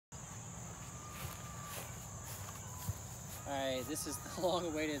Alright, this is the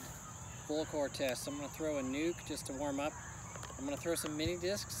long-awaited Volcor test. I'm going to throw a nuke just to warm up. I'm going to throw some mini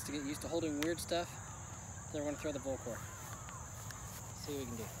discs to get used to holding weird stuff. Then we're going to throw the Volcor. See what we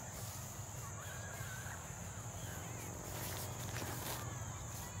can do.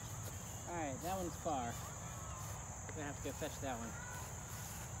 Alright, that one's far. We're going to have to go fetch that one.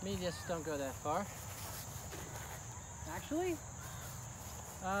 Mini discs don't go that far. Actually,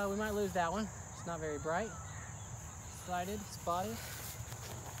 we might lose that one. It's not very bright. Sighted, spotted.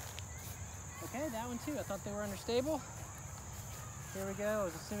 Okay, that one too. I thought they were understable. Here we go. I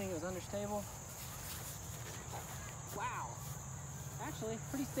was assuming it was understable. Wow. Actually,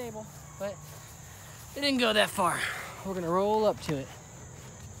 pretty stable, but it didn't go that far. We're gonna roll up to it.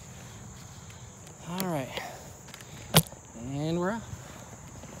 All right. And we're up.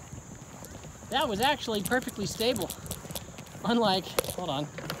 That was actually perfectly stable. Unlike, hold on,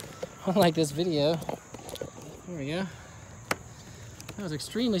 unlike this video. There we go. That was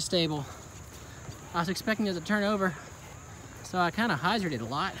extremely stable. I was expecting it to turn over, so I kind of hazarded a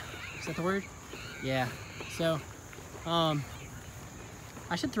lot. Is that the word? Yeah. So, I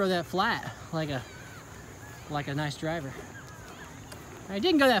should throw that flat like a nice driver. I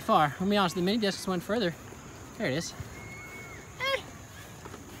didn't go that far. Let me be honest, the mini discs went further. There it is.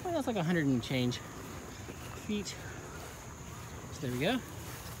 Well, that's like 100 and change feet. So there we go.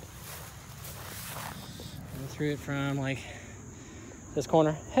 I threw it from like this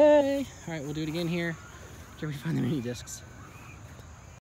corner. Hey! All right, we'll do it again here. Till we find the mini discs.